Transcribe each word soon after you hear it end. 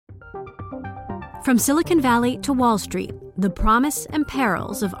From Silicon Valley to Wall Street, the promise and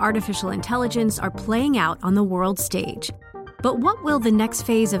perils of artificial intelligence are playing out on the world stage. But what will the next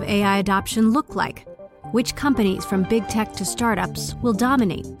phase of AI adoption look like? Which companies, from big tech to startups, will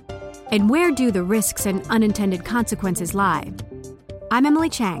dominate? And where do the risks and unintended consequences lie? I'm Emily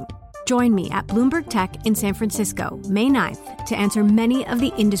Chang. Join me at Bloomberg Tech in San Francisco, May 9th, to answer many of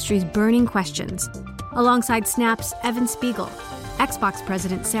the industry's burning questions, alongside Snap's Evan Spiegel, Xbox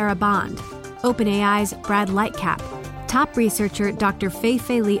President Sarah Bond, OpenAI's Brad Lightcap, top researcher Dr.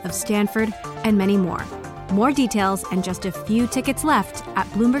 Fei Li of Stanford, and many more. More details and just a few tickets left at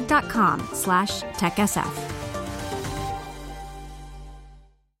Bloomberg.com/TechSF.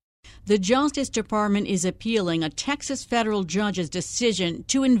 The Justice Department is appealing a Texas federal judge's decision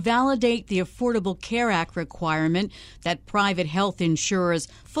to invalidate the Affordable Care Act requirement that private health insurers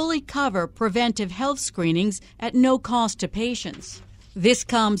fully cover preventive health screenings at no cost to patients. This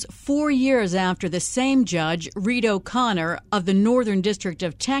comes 4 years after the same judge, Reed O'Connor of the Northern District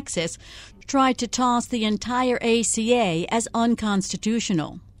of Texas, tried to toss the entire ACA as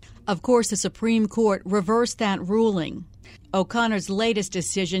unconstitutional. Of course, the Supreme Court reversed that ruling. O'Connor's latest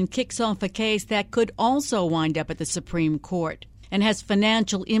decision kicks off a case that could also wind up at the Supreme Court and has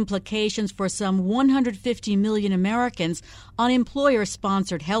financial implications for some 150 million Americans on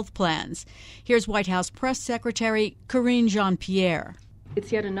employer-sponsored health plans. Here's White House Press Secretary Karine Jean-Pierre.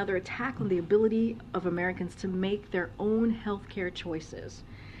 It's yet another attack on the ability of Americans to make their own health care choices.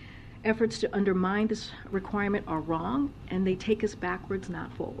 Efforts to undermine this requirement are wrong, and they take us backwards,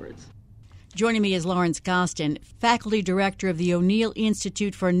 not forwards. Joining me is Lawrence Gostin, Faculty Director of the O'Neill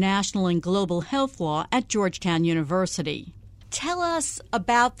Institute for National and Global Health Law at Georgetown University. Tell us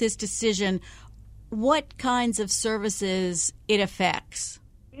about this decision, what kinds of services it affects.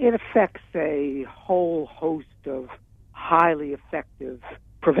 It affects a whole host of highly effective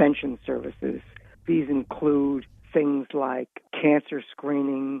prevention services. These include things like cancer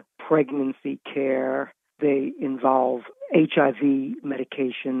screening, pregnancy care. They involve HIV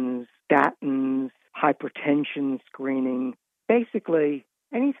medications, statins, hypertension screening, basically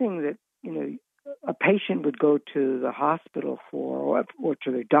anything that, a patient would go to the hospital for or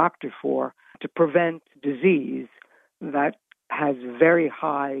to their doctor for to prevent disease that has very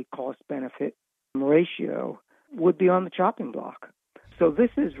high cost-benefit ratio would be on the chopping block. So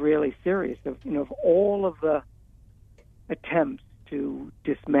this is really serious. Of all of the attempts to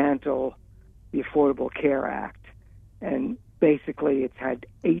dismantle the Affordable Care Act, and basically it's had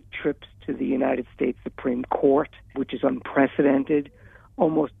 8 trips to the United States Supreme Court, which is unprecedented,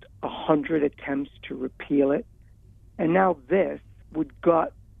 almost 100 attempts to repeal it. And now this would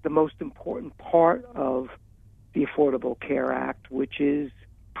gut the most important part of the Affordable Care Act, which is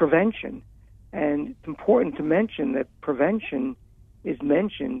prevention. And it's important to mention that prevention is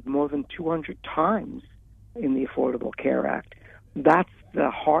mentioned more than 200 times in the Affordable Care Act. That's the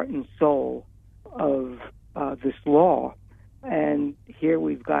heart and soul of this law. And here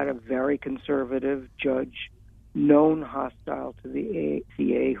we've got a very conservative judge, known hostile to the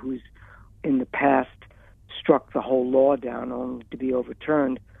ACA, who's in the past struck the whole law down only to be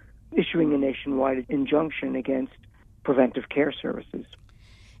overturned, issuing a nationwide injunction against preventive care services.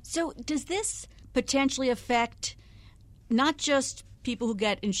 So does this potentially affect not just people who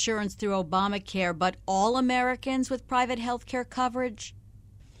get insurance through Obamacare, but all Americans with private health care coverage?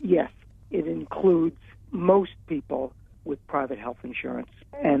 Yes, it includes most people with private health insurance.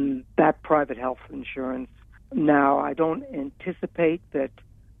 And that private health insurance, now I don't anticipate that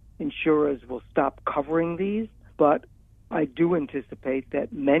insurers will stop covering these, but I do anticipate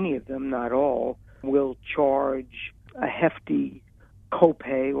that many of them, not all, will charge a hefty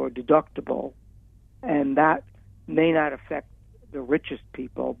copay or deductible, and that may not affect the richest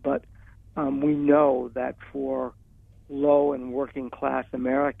people, but we know that for low and working class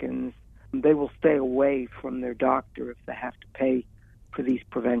Americans, they will stay away from their doctor if they have to pay for these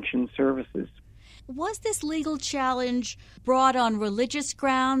prevention services. Was this legal challenge brought on religious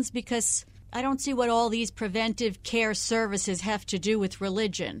grounds? Because I don't see what all these preventive care services have to do with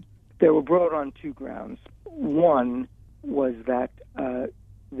religion. They were brought on 2 grounds. One was that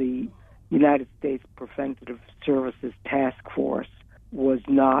the United States Preventive Services Task Force was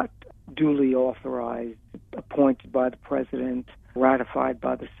not duly authorized, appointed by the president, ratified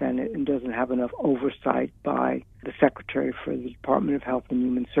by the Senate, and doesn't have enough oversight by the Secretary for the Department of Health and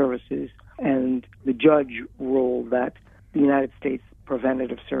Human Services. And the judge ruled that the United States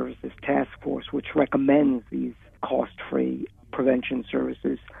Preventive Services Task Force, which recommends these cost-free prevention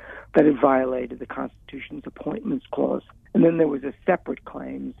services, that it violated the Constitution's Appointments Clause. And then there was a separate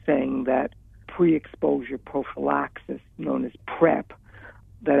claim saying that pre-exposure prophylaxis, known as PrEP,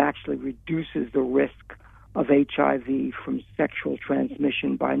 that actually reduces the risk of HIV from sexual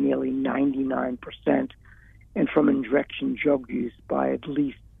transmission by nearly 99% and from injection drug use by at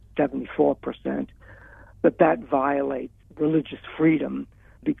least 74%, that violates religious freedom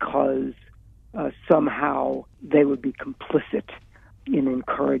because somehow they would be complicit in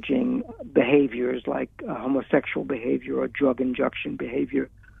encouraging behaviors like homosexual behavior or drug injection behavior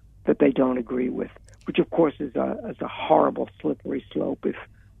that they don't agree with, which of course is a horrible slippery slope if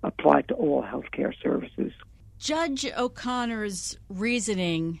applied to all healthcare services. Judge O'Connor's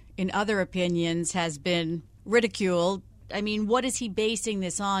reasoning, in other opinions, has been ridiculed. I mean, what is he basing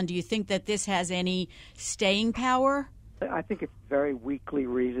this on? Do you think that this has any staying power? I think it's very weakly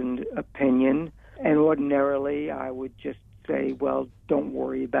reasoned opinion, and ordinarily I would just say, well, don't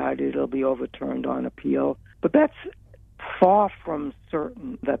worry about it, it'll be overturned on appeal. But that's far from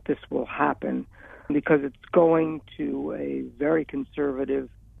certain that this will happen because it's going to a very conservative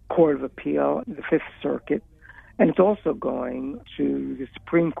Court of Appeal, the Fifth Circuit, and it's also going to the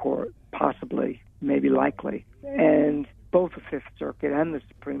Supreme Court, possibly, maybe likely. And both the Fifth Circuit and the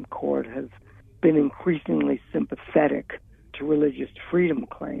Supreme Court have been increasingly sympathetic to religious freedom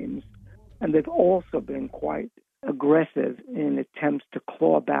claims, and they've also been quite aggressive in attempts to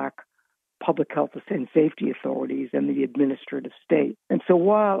claw back public health and safety authorities and the administrative state. And so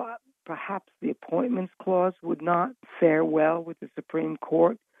while perhaps the appointments clause would not fare well with the Supreme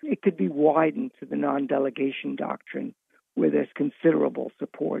Court, it could be widened to the non-delegation doctrine, where there's considerable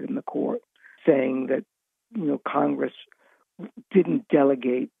support in the court, saying that Congress didn't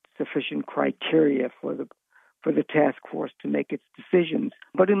delegate sufficient criteria for the task force to make its decisions.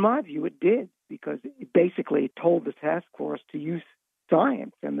 But in my view, it did, because it basically told the task force to use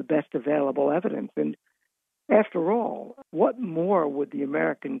science and the best available evidence. And after all, what more would the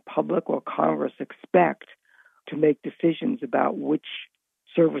American public or Congress expect to make decisions about which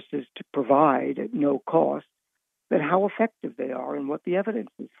services to provide at no cost than how effective they are and what the evidence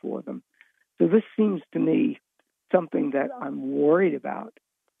is for them? So this seems to me something that I'm worried about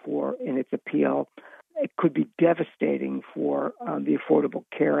in its appeal. It could be devastating for the Affordable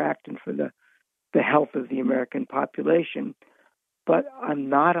Care Act and for the health of the American population. But I'm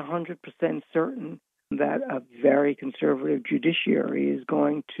not 100% certain that a very conservative judiciary is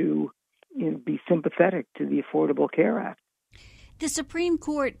going to be sympathetic to the Affordable Care Act. The Supreme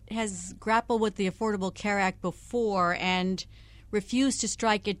Court has grappled with the Affordable Care Act before and refused to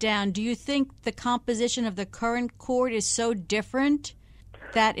strike it down. Do you think the composition of the current court is so different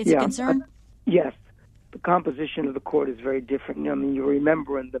that it's a concern? Yes. The composition of the court is very different. I mean, you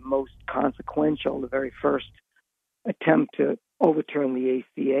remember in the most consequential, the very first attempt to overturn the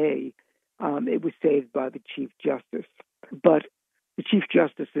ACA, it was saved by the Chief Justice. But the Chief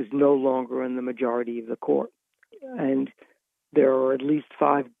Justice is no longer in the majority of the court. And there are at least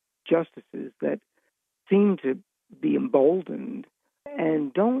 5 justices that seem to be emboldened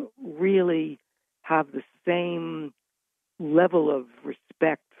and don't really have the same level of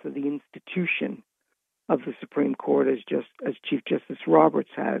respect for the institution of the Supreme Court as Chief Justice Roberts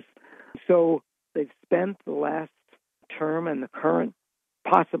has. So they've spent the last term and the current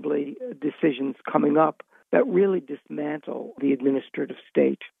possibly decisions coming up that really dismantle the administrative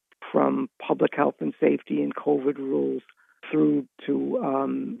state, from public health and safety and COVID rules through to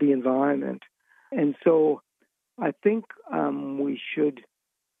the environment. And so I think we should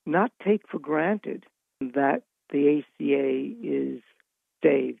not take for granted that the ACA is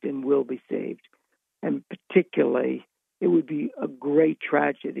saved and will be saved. And particularly, it would be a great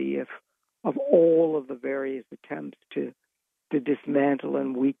tragedy if, of all of the various attempts to dismantle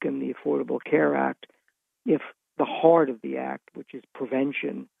and weaken the Affordable Care Act, if the heart of the act, which is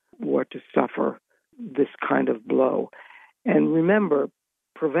prevention, were to suffer this kind of blow. And remember,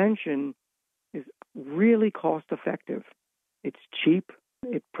 prevention is really cost effective. It's cheap.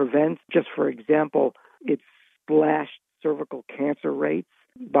 It prevents, just for example, it's slashed cervical cancer rates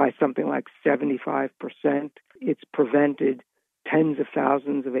by something like 75%. It's prevented tens of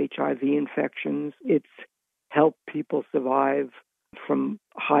thousands of HIV infections. It's helped people survive from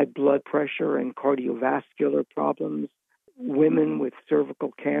high blood pressure and cardiovascular problems, women with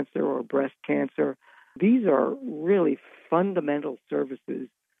cervical cancer or breast cancer. These are really fundamental services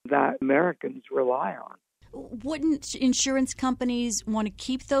that Americans rely on. Wouldn't insurance companies want to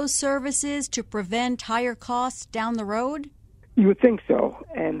keep those services to prevent higher costs down the road? You would think so,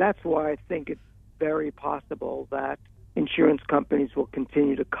 and that's why I think it's very possible that insurance companies will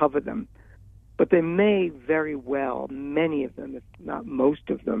continue to cover them. But they may very well, many of them, if not most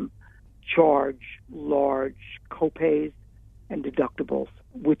of them, charge large copays and deductibles,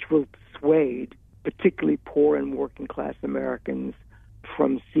 which will dissuade particularly poor and working class Americans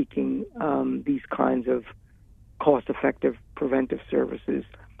from seeking these kinds of cost-effective preventive services.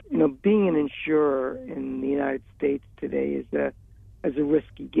 Being an insurer in the United States today is a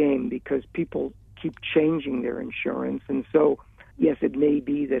risky game because people keep changing their insurance. And so, yes, it may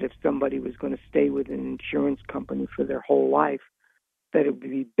be that if somebody was going to stay with an insurance company for their whole life, that it would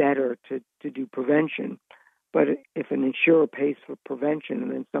be better to do prevention. But if an insurer pays for prevention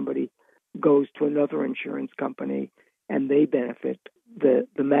and then somebody goes to another insurance company and they benefit, the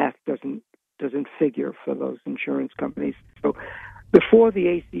math doesn't figure for those insurance companies. So before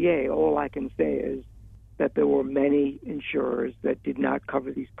the ACA, all I can say is that there were many insurers that did not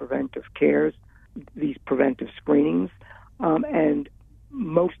cover these preventive cares, these preventive screenings, and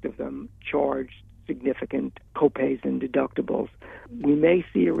most of them charged significant copays and deductibles. We may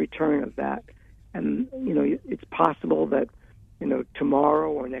see a return of that. And, it's possible that,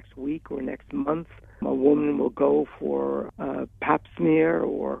 tomorrow or next week or next month, a woman will go for a pap smear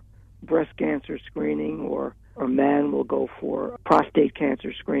or breast cancer screening, or a man will go for prostate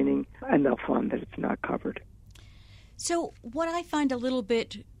cancer screening, and they'll find that it's not covered. So what I find a little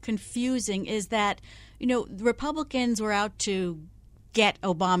bit confusing is that, the Republicans were out to get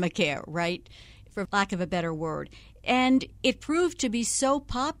Obamacare, right, for lack of a better word. And it proved to be so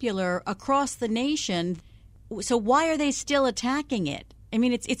popular across the nation. So why are they still attacking it? I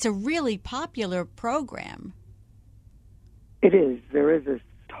mean, it's a really popular program. It is. There is a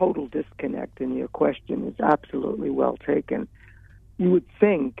total disconnect, and your question is absolutely well taken. You would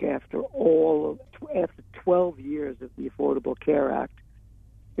think after 12 years of the Affordable Care Act,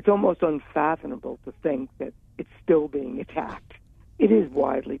 it's almost unfathomable to think that it's still being attacked. It is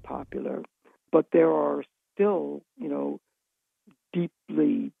widely popular, but there are still,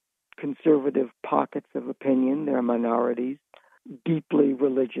 deeply conservative pockets of opinion. There are minorities. Deeply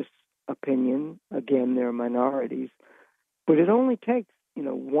religious opinion. Again, there are minorities. But it only takes,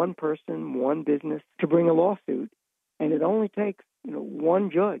 one person, one business to bring a lawsuit, and it only takes,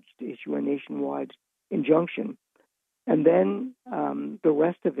 one judge to issue a nationwide injunction. And then the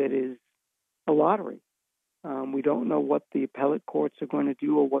rest of it is a lottery. We don't know what the appellate courts are going to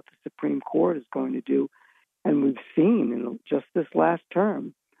do or what the Supreme Court is going to do. And we've seen in just this last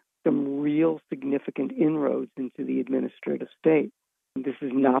term some real significant inroads into the administrative state. This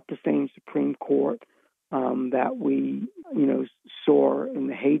is not the same Supreme Court that we, saw in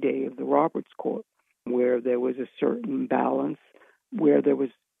the heyday of the Roberts Court, where there was a certain balance, where there was,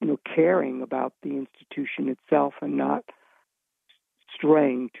 caring about the institution itself and not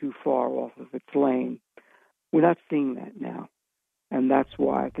straying too far off of its lane. We're not seeing that now. And that's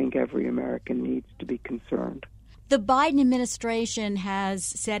why I think every American needs to be concerned. The Biden administration has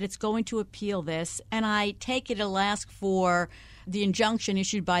said it's going to appeal this, and I take it'll ask for the injunction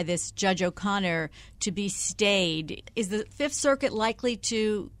issued by this Judge O'Connor to be stayed. Is the Fifth Circuit likely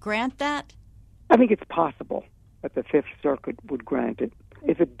to grant that? I think it's possible that the Fifth Circuit would grant it.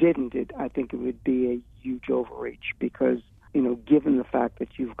 If it didn't, I think it would be a huge overreach because, given the fact that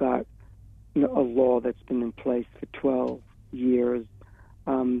you've got a law that's been in place for 12 years,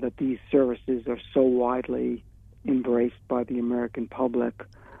 that these services are so widely embraced by the American public,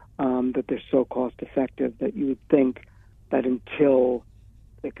 that they're so cost-effective that you would think that until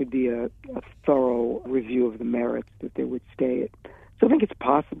there could be a thorough review of the merits, that they would stay it. So I think it's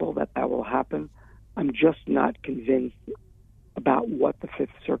possible that will happen. I'm just not convinced about what the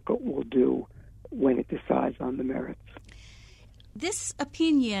Fifth Circuit will do when it decides on the merits. This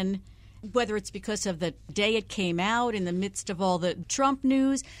opinion, whether it's because of the day it came out in the midst of all the Trump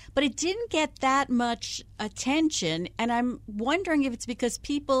news, but it didn't get that much attention. And I'm wondering if it's because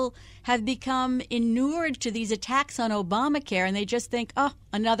people have become inured to these attacks on Obamacare and they just think,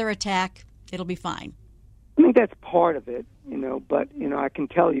 another attack, it'll be fine. I think that's part of it, but, I can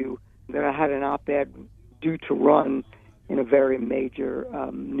tell you that I had an op-ed due to run in a very major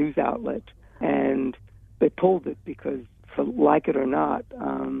news outlet, and they pulled it because, like it or not,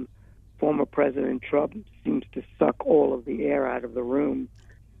 former President Trump seems to suck all of the air out of the room.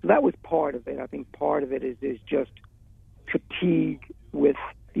 So that was part of it. I think part of it is just fatigue with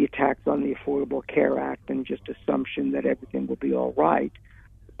the attacks on the Affordable Care Act and just assumption that everything will be all right.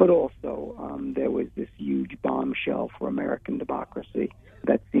 But also there was this huge bombshell for American democracy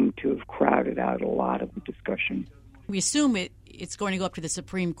that seemed to have crowded out a lot of the discussion. We assume it's going to go up to the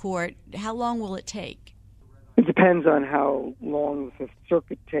Supreme Court. How long will it take? It depends on how long the Fifth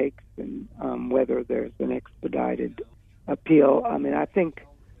Circuit takes and whether there's an expedited appeal. I mean, I think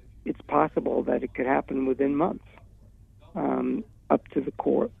it's possible that it could happen within months up to the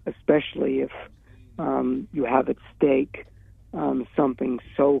court, especially if you have at stake something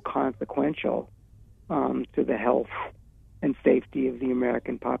so consequential to the health and safety of the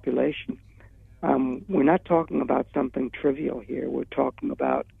American population. We're not talking about something trivial here. We're talking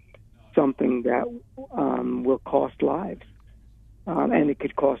about something that will cost lives, and it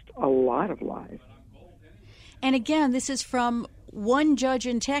could cost a lot of lives. And again, this is from one judge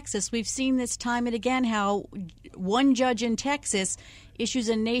in Texas. We've seen this time and again how one judge in Texas issues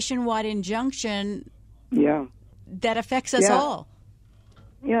a nationwide injunction that affects us all.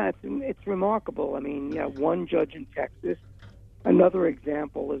 Yeah, it's remarkable. I mean, one judge in Texas. Another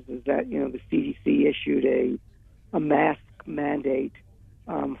example is that, the CDC issued a mask mandate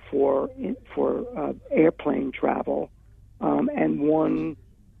for airplane travel, and one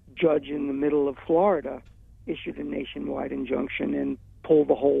judge in the middle of Florida issued a nationwide injunction and pulled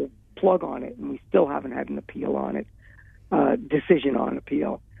the whole plug on it, and we still haven't had an appeal on it, decision on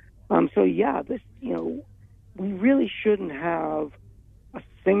appeal. This, we really shouldn't have a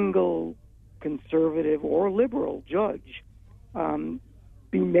single conservative or liberal judge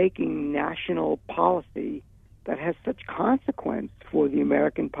be making national policy that has such consequence for the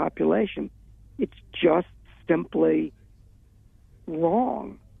American population. It's just simply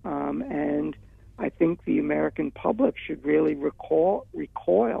wrong, and I think the American public should really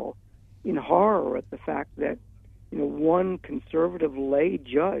recoil in horror at the fact that one conservative lay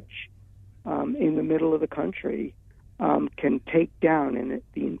judge in the middle of the country can take down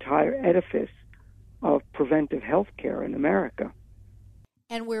the entire edifice of preventive health care in America.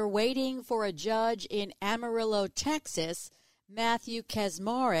 And we're waiting for a judge in Amarillo, Texas, Matthew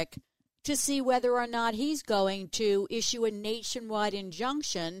Kaczmarek, to see whether or not he's going to issue a nationwide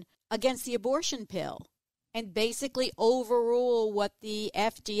injunction against the abortion pill and basically overrule what the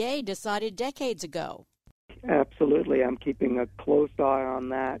FDA decided decades ago. Absolutely. I'm keeping a close eye on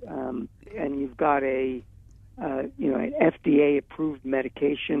that. And you've got an FDA-approved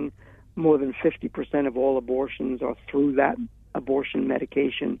medication. More than 50% of all abortions are through that abortion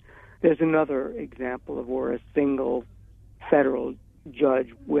medication. There's another example of where a single federal judge,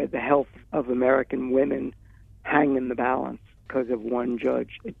 where the health of American women hang in the balance because of one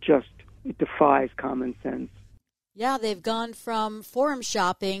judge. It defies common sense. Yeah, they've gone from forum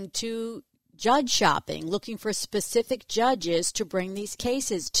shopping to judge shopping, looking for specific judges to bring these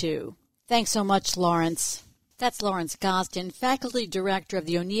cases to. Thanks so much, Lawrence. That's Lawrence Gostin, Faculty Director of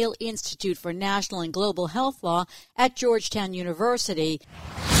the O'Neill Institute for National and Global Health Law at Georgetown University.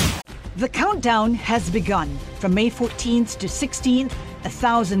 The countdown has begun. From May 14th to 16th,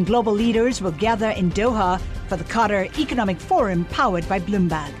 1,000 global leaders will gather in Doha for the Qatar Economic Forum powered by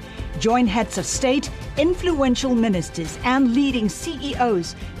Bloomberg. Join heads of state, influential ministers, and leading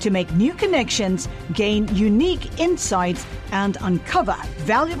CEOs to make new connections, gain unique insights, and uncover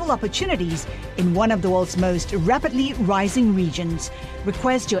valuable opportunities in one of the world's most rapidly rising regions.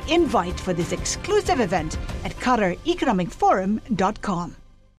 Request your invite for this exclusive event at QatarEconomicForum.com.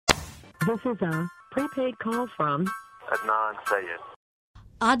 This is a prepaid call from Adnan Syed.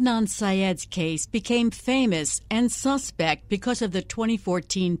 Adnan Syed's case became famous and suspect because of the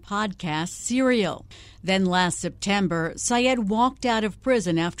 2014 podcast Serial. Then last September, Syed walked out of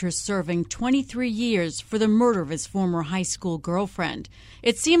prison after serving 23 years for the murder of his former high school girlfriend.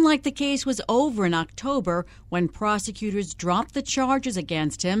 It seemed like the case was over in October when prosecutors dropped the charges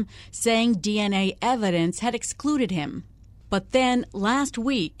against him, saying DNA evidence had excluded him. But then last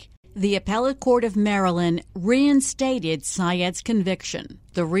week, the Appellate Court of Maryland reinstated Syed's conviction.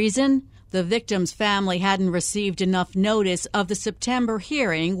 The reason? The victim's family hadn't received enough notice of the September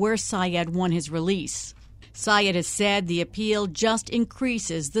hearing where Syed won his release. Syed has said the appeal just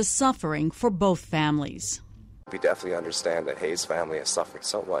increases the suffering for both families. We definitely understand that Hayes' family has suffered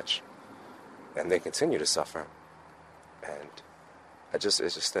so much, and they continue to suffer. And it's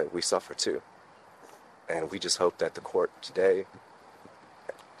just that we suffer too. And we just hope that the court today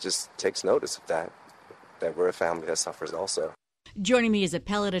just takes notice of that we're a family that suffers also. Joining me is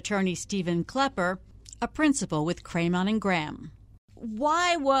appellate attorney Stephen Klepper, a principal with Cramon and Graham.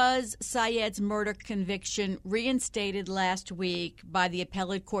 Why was Syed's murder conviction reinstated last week by the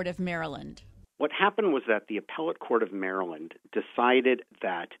Appellate Court of Maryland? What happened was that the Appellate Court of Maryland decided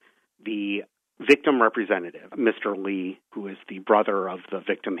that the victim representative, Mr. Lee, who is the brother of the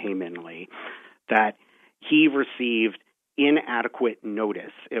victim, Hayman Lee, that he received inadequate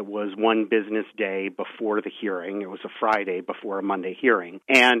notice. It was one business day before the hearing. It was a Friday before a Monday hearing.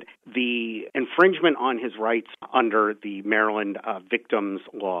 And the infringement on his rights under the Maryland victims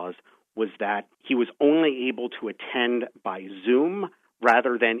laws was that he was only able to attend by Zoom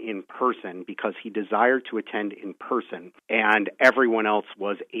rather than in person because he desired to attend in person, and everyone else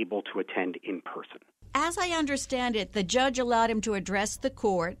was able to attend in person. As I understand it, the judge allowed him to address the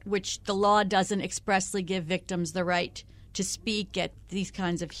court, which the law doesn't expressly give victims the right to speak at these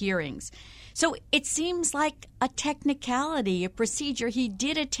kinds of hearings. So it seems like a technicality, a procedure. He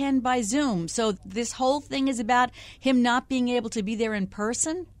did attend by Zoom. So this whole thing is about him not being able to be there in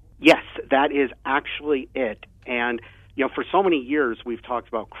person? Yes, that is actually it. And, for so many years we've talked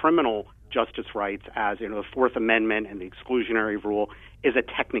about criminal justice rights as, the Fourth Amendment and the exclusionary rule is a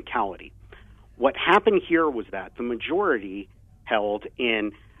technicality. What happened here was that the majority held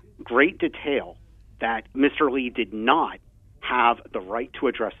in great detail that Mr. Lee did not have the right to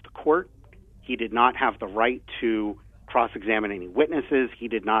address the court. He did not have the right to cross-examine any witnesses. He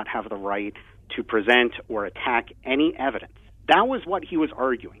did not have the right to present or attack any evidence. That was what he was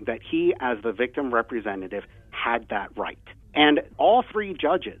arguing, that he, as the victim representative, had that right. And all three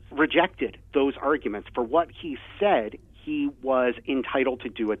judges rejected those arguments for what he said he was entitled to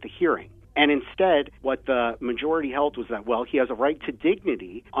do at the hearing. And instead, what the majority held was that, he has a right to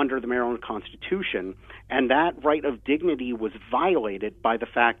dignity under the Maryland Constitution, and that right of dignity was violated by the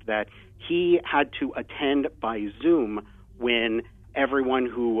fact that he had to attend by Zoom when everyone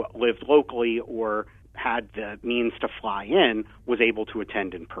who lived locally or had the means to fly in was able to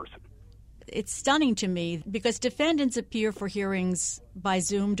attend in person. It's stunning to me because defendants appear for hearings by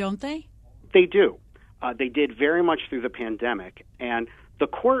Zoom, don't they? They do. They did very much through the pandemic, and the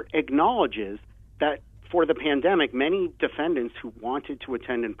court acknowledges that for the pandemic, many defendants who wanted to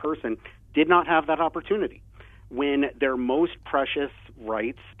attend in person did not have that opportunity when their most precious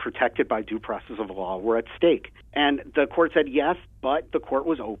rights protected by due process of law were at stake. And the court said yes, but the court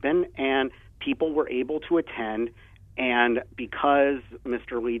was open and people were able to attend. And because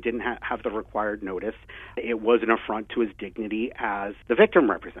Mr. Lee didn't have the required notice, it was an affront to his dignity as the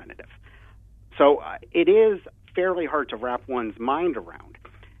victim representative. So it is fairly hard to wrap one's mind around.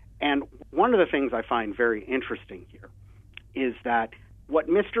 And one of the things I find very interesting here is that what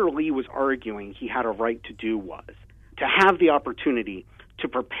Mr. Lee was arguing he had a right to do was to have the opportunity to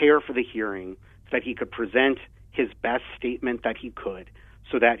prepare for the hearing so that he could present his best statement that he could,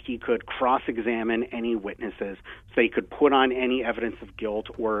 so that he could cross-examine any witnesses, so he could put on any evidence of guilt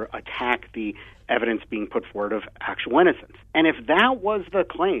or attack the evidence being put forward of actual innocence. And if that was the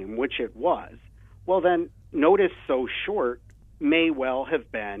claim, which it was, then notice so short may well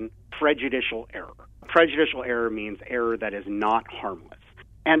have been prejudicial error. Prejudicial error means error that is not harmless.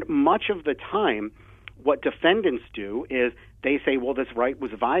 And much of the time, what defendants do is they say, this right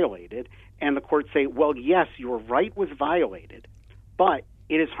was violated, and the courts say, yes, your right was violated, but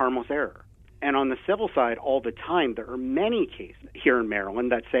it is harmless error. And on the civil side, all the time, there are many cases here in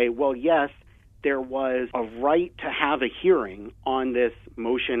Maryland that say, yes, there was a right to have a hearing on this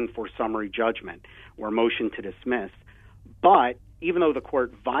motion for summary judgment or motion to dismiss. But even though the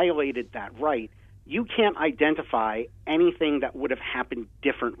court violated that right, you can't identify anything that would have happened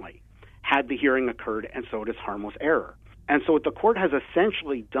differently had the hearing occurred, and so it is harmless error. And so what the court has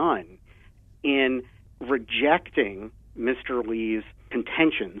essentially done in rejecting Mr. Lee's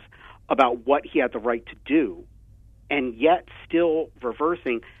contentions about what he had the right to do, and yet still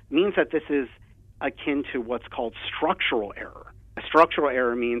reversing, means that this is akin to what's called structural error. A structural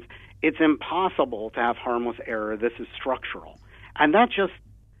error means it's impossible to have harmless error. This is structural. And that just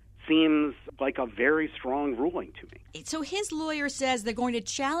seems like a very strong ruling to me. So his lawyer says they're going to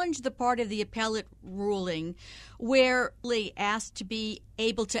challenge the part of the appellate ruling where Lee asked to be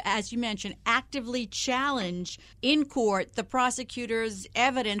able to, as you mentioned, actively challenge in court the prosecutor's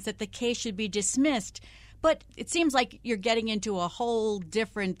evidence that the case should be dismissed. But it seems like you're getting into a whole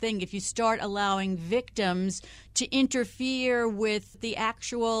different thing if you start allowing victims to interfere with the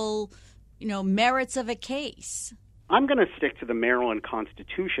actual, merits of a case. I'm going to stick to the Maryland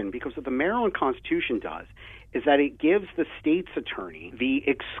Constitution because what the Maryland Constitution does is that it gives the state's attorney the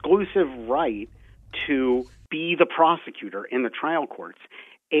exclusive right to be the prosecutor in the trial courts,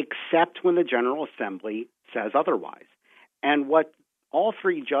 except when the General Assembly says otherwise. And what all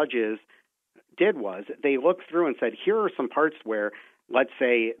three judges did was they looked through and said, here are some parts where, let's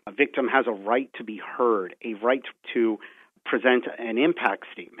say, a victim has a right to be heard, a right to present an impact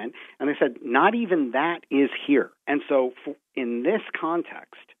statement, and they said not even that is here. And so in this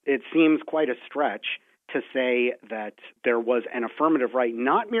context, it seems quite a stretch to say that there was an affirmative right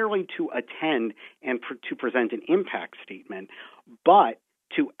not merely to attend and to present an impact statement, but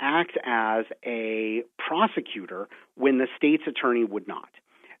to act as a prosecutor when the state's attorney would not.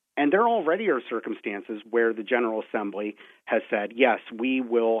 And there already are circumstances where the General Assembly has said, yes, we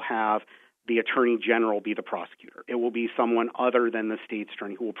will have the Attorney General be the prosecutor. It will be someone other than the state's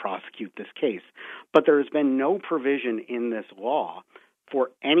attorney who will prosecute this case. But there has been no provision in this law for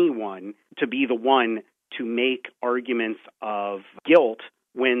anyone to be the one to make arguments of guilt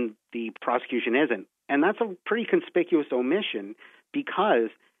when the prosecution isn't. And that's a pretty conspicuous omission because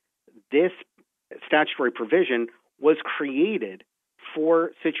this statutory provision was created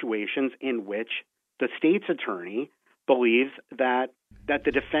for situations in which the state's attorney believes that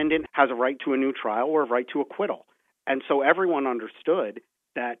the defendant has a right to a new trial or a right to acquittal. And so everyone understood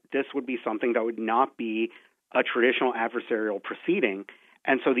that this would be something that would not be a traditional adversarial proceeding.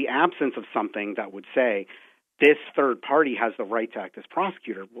 And so the absence of something that would say this third party has the right to act as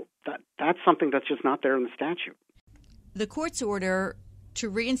prosecutor, well, that's something that's just not there in the statute. The court's order to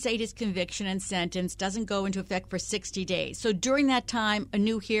reinstate his conviction and sentence doesn't go into effect for 60 days. So during that time, a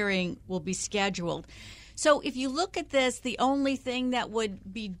new hearing will be scheduled. So if you look at this, the only thing that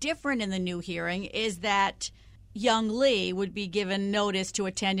would be different in the new hearing is that young Lee would be given notice to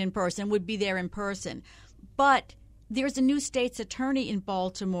attend in person, would be there in person. But there's a new state's attorney in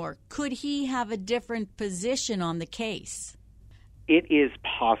Baltimore. Could he have a different position on the case? It is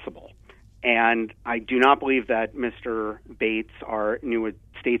possible. And I do not believe that Mr. Bates, our new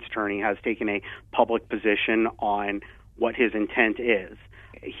state's attorney, has taken a public position on what his intent is.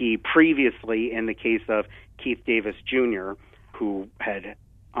 He previously, in the case of Keith Davis Jr., who had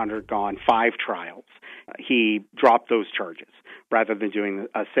undergone 5 trials, he dropped those charges rather than doing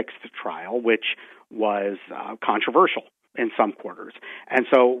a 6th trial, which was controversial in some quarters. And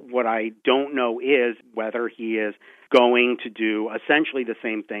so what I don't know is whether he is going to do essentially the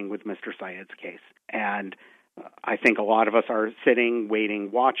same thing with Mr. Syed's case. And I think a lot of us are sitting,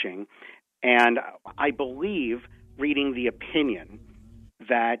 waiting, watching. And I believe, reading the opinion,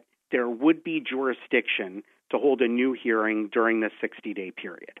 that there would be jurisdiction to hold a new hearing during this 60-day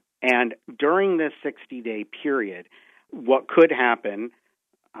period. And during this 60-day period, what could happen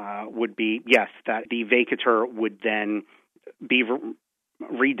would be, yes, that the vacatur would then be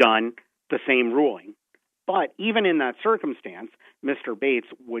redone, the same ruling. But even in that circumstance, Mr. Bates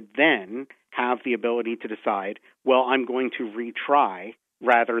would then have the ability to decide, well, I'm going to retry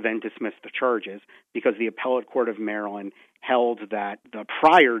rather than dismiss the charges because the Appellate Court of Maryland held that the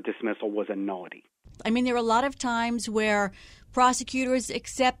prior dismissal was a nullity. I mean, there are a lot of times where prosecutors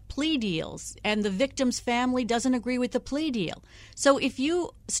accept plea deals and the victim's family doesn't agree with the plea deal. So if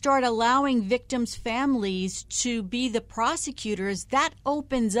you start allowing victims' families to be the prosecutors, that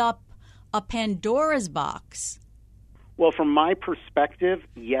opens up a Pandora's box. Well, from my perspective,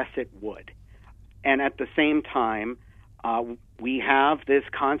 yes, it would. And at the same time, we have this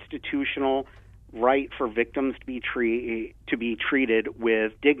constitutional right for victims to be treated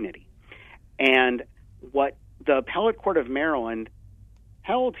with dignity. And what the Appellate Court of Maryland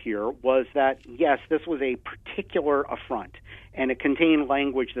held here was that, yes, this was a particular affront, and it contained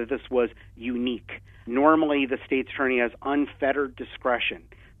language that this was unique. Normally, the state's attorney has unfettered discretion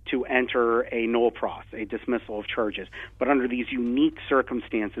to enter a nolle pros, a dismissal of charges. But under these unique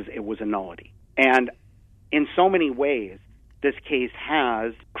circumstances, it was a nullity. And in so many ways, this case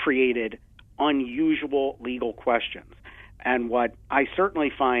has created unusual legal questions. And what I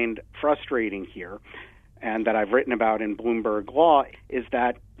certainly find frustrating here, and that I've written about in Bloomberg Law, is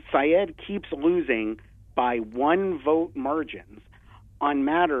that Syed keeps losing by 1-vote margins on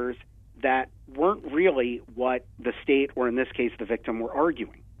matters that weren't really what the state, or in this case the victim, were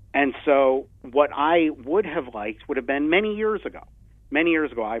arguing. And so what I would have liked would have been many years ago,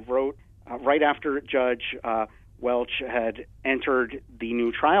 I wrote right after Judge Welch had entered the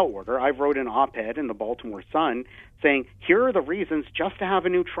new trial order, I wrote an op-ed in the Baltimore Sun saying, here are the reasons just to have a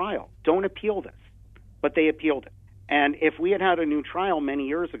new trial. Don't appeal this. But they appealed it. And if we had had a new trial many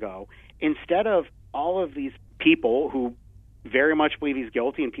years ago, instead of all of these people who very much believe he's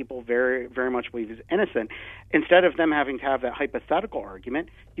guilty and people very, very much believe he's innocent, instead of them having to have that hypothetical argument,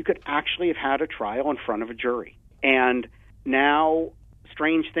 you could actually have had a trial in front of a jury. And now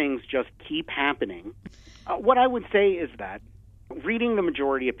strange things just keep happening. What I would say is that, reading the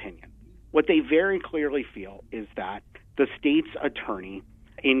majority opinion, what they very clearly feel is that the state's attorney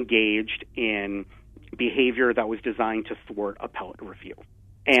engaged in behavior that was designed to thwart appellate review.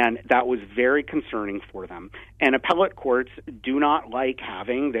 And that was very concerning for them. And appellate courts do not like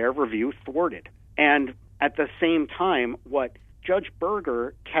having their review thwarted. And at the same time, what Judge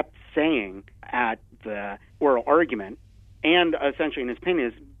Berger kept saying at the oral argument, and essentially in his opinion,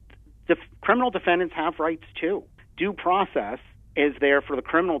 is criminal defendants have rights too. Due process is there for the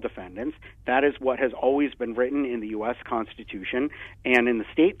criminal defendants. That is what has always been written in the U.S. Constitution and in the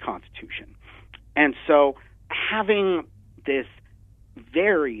state Constitution. And so having this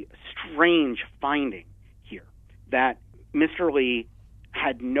very strange finding here that Mr. Lee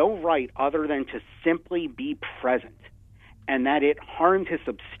had no right other than to simply be present and that it harmed his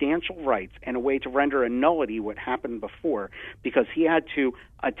substantial rights in a way to render a nullity what happened before because he had to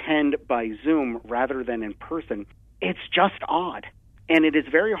attend by Zoom rather than in person, it's just odd. And it is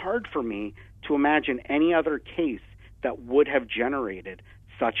very hard for me to imagine any other case that would have generated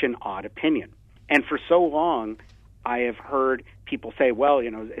such an odd opinion. And for so long, I have heard people say, well,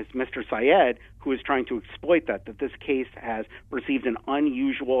 it's Mr. Syed who is trying to exploit that this case has received an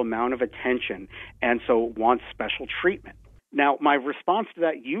unusual amount of attention and so wants special treatment. Now, my response to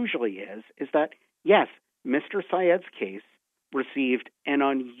that usually is that, yes, Mr. Syed's case received an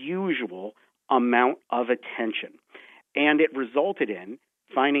unusual amount of attention, and it resulted in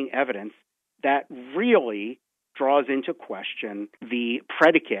finding evidence that really draws into question the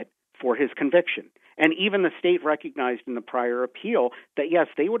predicate for his conviction. And even the state recognized in the prior appeal that, yes,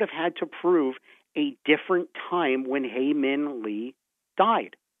 they would have had to prove a different time when Hae Min Lee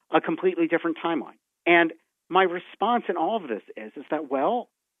died, a completely different timeline. And my response in all of this is that, well,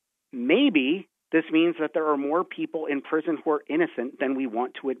 maybe this means that there are more people in prison who are innocent than we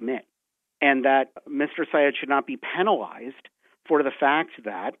want to admit, and that Mr. Syed should not be penalized for the fact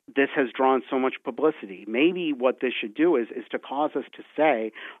that this has drawn so much publicity. Maybe what this should do is to cause us to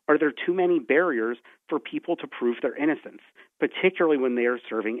say, are there too many barriers for people to prove their innocence, particularly when they are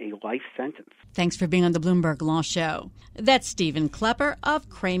serving a life sentence? Thanks for being on the Bloomberg Law Show. That's Stephen Klepper of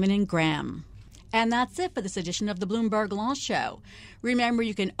Cramen and Graham. And that's it for this edition of the Bloomberg Law Show. Remember,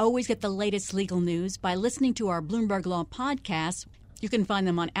 you can always get the latest legal news by listening to our Bloomberg Law podcasts. You can find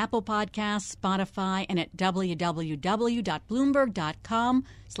them on Apple Podcasts, Spotify, and at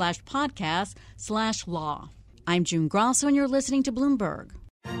www.bloomberg.com/podcast/law. I'm June Grosso, and you're listening to Bloomberg.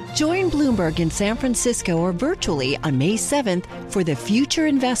 Join Bloomberg in San Francisco or virtually on May 7th for The Future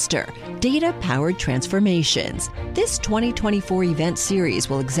Investor, Data-Powered Transformations. This 2024 event series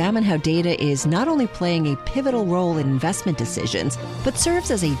will examine how data is not only playing a pivotal role in investment decisions, but serves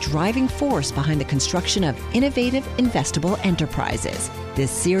as a driving force behind the construction of innovative, investable enterprises.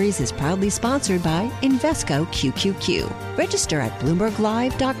 This series is proudly sponsored by Invesco QQQ. Register at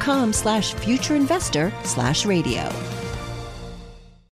BloombergLive.com/futureinvestor/radio.